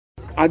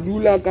a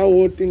dula ka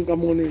hoting ka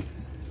mone.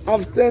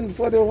 I've stand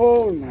for the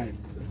whole night.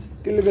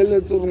 Ke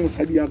lebeletse go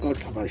mosadi ya ka o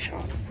tlhaba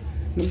shaka.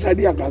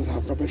 Mosadi ya ka sa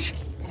ka ba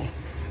shaka.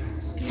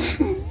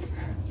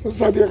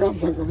 Mosadi ya ka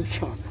sa ka ba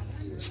shaka.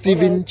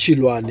 Stephen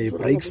Chilwane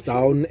breaks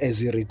down as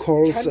he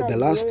recalls the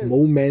last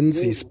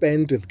moments he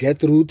spent with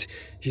Gertrude,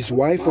 his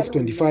wife of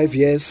 25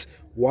 years,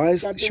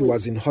 whilst she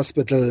was in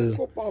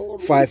hospital.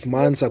 5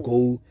 months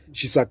ago,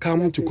 she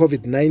succumbed to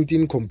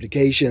COVID-19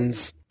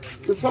 complications.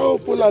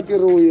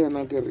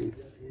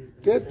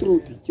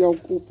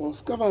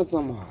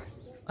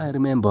 I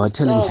remember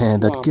telling her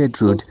that,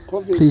 Gertrude,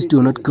 please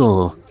do not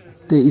go.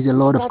 There is a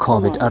lot of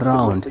COVID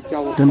around.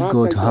 Don't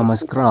go to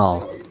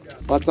Hammanskraal.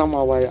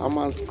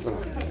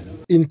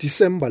 In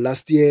December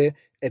last year,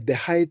 at the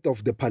height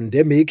of the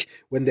pandemic,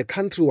 when the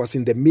country was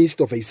in the midst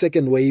of a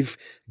second wave,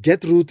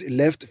 Gertrude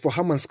left for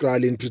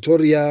Hammanskraal in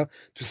Pretoria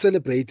to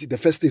celebrate the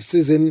festive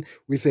season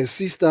with her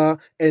sister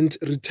and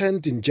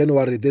returned in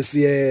January this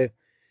year.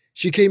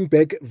 She came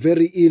back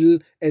very ill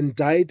and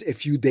died a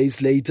few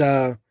days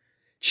later.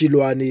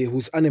 Chilwane,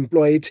 who's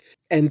unemployed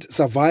and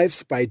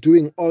survives by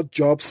doing odd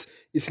jobs,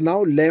 is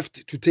now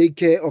left to take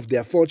care of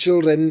their 4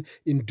 children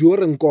in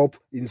Doornkop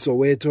in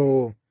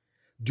Soweto.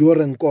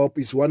 Doornkop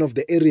is one of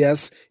the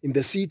areas in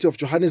the city of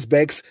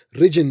Johannesburg's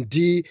Region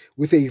D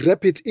with a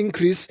rapid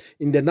increase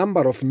in the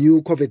number of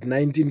new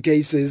COVID-19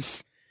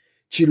 cases.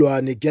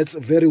 Chilwane gets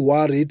very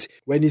worried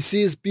when he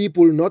sees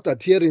people not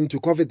adhering to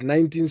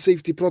COVID-19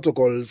 safety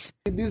protocols.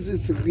 This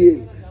is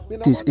real.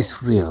 This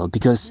is real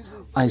because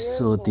I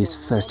saw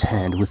this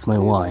firsthand with my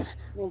wife.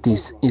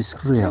 This is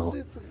real.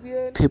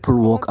 People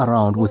walk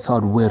around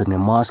without wearing a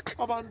mask.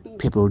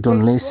 People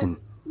don't listen.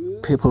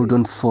 People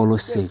don't follow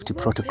safety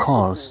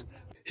protocols.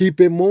 He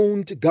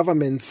bemoaned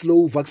government's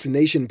slow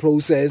vaccination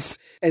process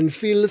and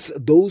feels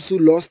those who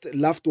lost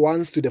loved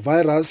ones to the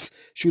virus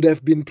should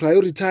have been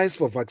prioritized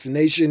for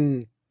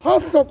vaccination.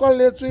 If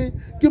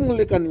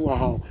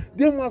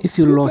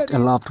you lost a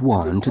loved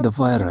one to the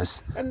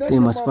virus, they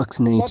must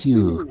vaccinate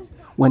you.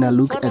 When I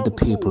look at the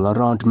people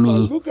around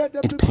me,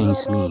 it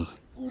pains me.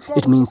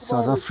 It means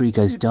South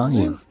Africa is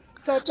dying.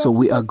 So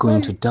we are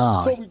going to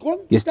die.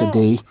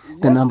 Yesterday,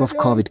 the number of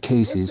COVID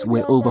cases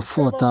were over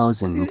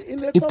 4,000.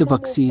 If the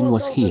vaccine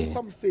was here,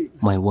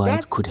 my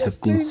wife could have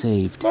been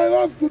saved.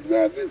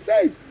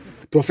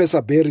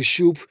 Professor Barry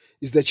Shoop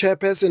is the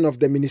chairperson of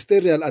the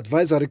Ministerial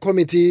Advisory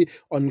Committee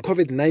on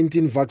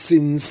COVID-19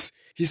 vaccines.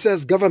 He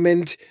says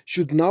government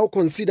should now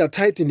consider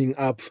tightening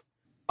up.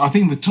 I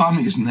think the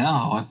timing is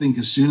now. I think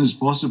as soon as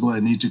possible, I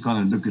need to kind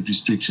of look at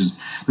restrictions.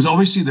 Because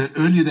obviously, the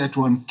earlier that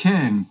one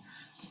can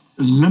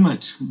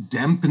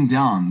dampen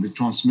down the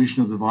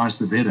transmission of the virus,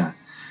 the better.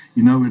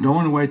 You know, we don't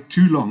want to wait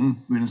too long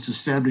when it's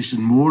established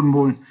in more and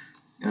more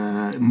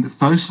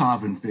foci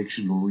of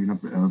infection or,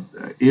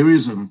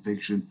 areas of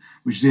infection,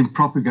 which then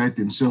propagate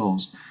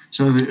themselves.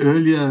 So the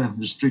earlier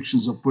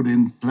restrictions are put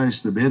in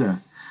place, the better.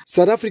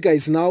 South Africa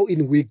is now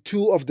in week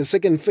 2 of the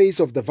second phase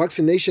of the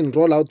vaccination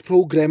rollout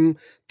program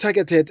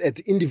targeted at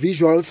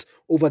individuals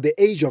over the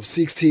age of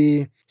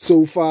 60.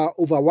 So far,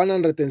 over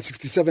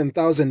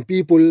 167,000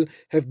 people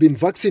have been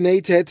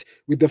vaccinated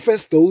with the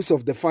first dose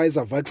of the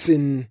Pfizer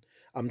vaccine.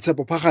 I'm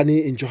Tshepo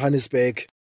Phakane in Johannesburg.